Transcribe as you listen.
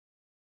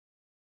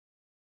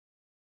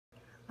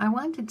I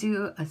want to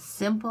do a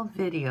simple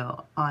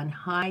video on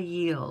high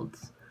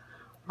yields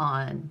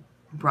on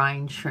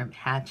brine shrimp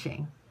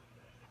hatching.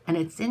 And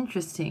it's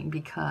interesting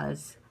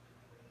because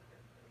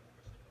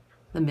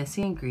the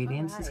missing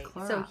ingredients is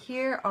Clorox. So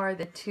here are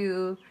the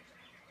two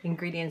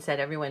ingredients that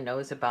everyone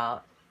knows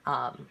about.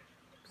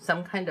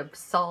 Some kind of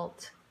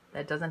salt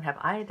that doesn't have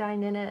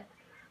iodine in it,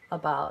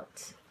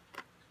 about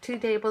 2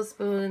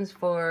 tablespoons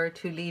for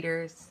 2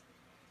 liters,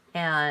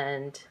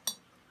 and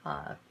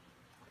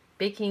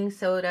baking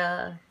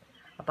soda,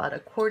 about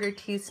 1/4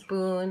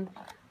 teaspoon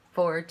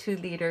for 2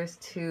 liters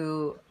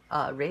to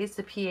raise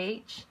the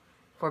pH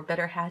for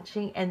better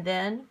hatching. And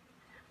then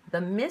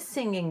the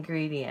missing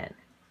ingredient,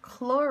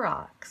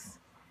 Clorox.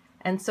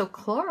 And so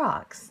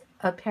Clorox,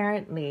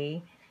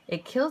 apparently,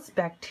 it kills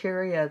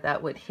bacteria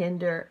that would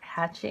hinder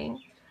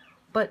hatching.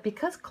 But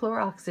because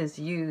Clorox is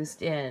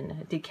used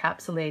in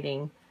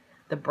decapsulating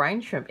the brine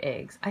shrimp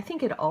eggs, I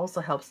think it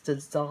also helps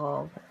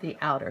dissolve the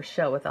outer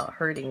shell without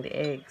hurting the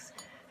eggs.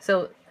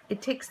 So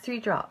it takes 3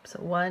 drops,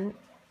 1,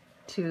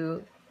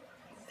 2,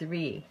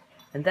 3.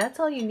 And that's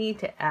all you need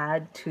to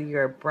add to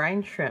your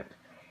brine shrimp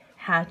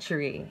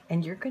hatchery.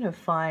 And you're going to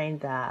find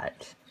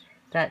that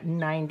that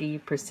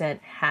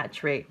 90%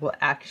 hatch rate will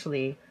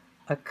actually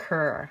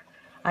occur.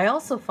 I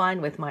also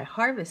find with my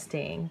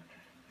harvesting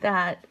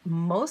that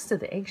most of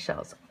the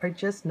eggshells are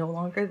just no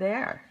longer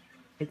there.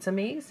 It's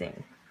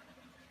amazing.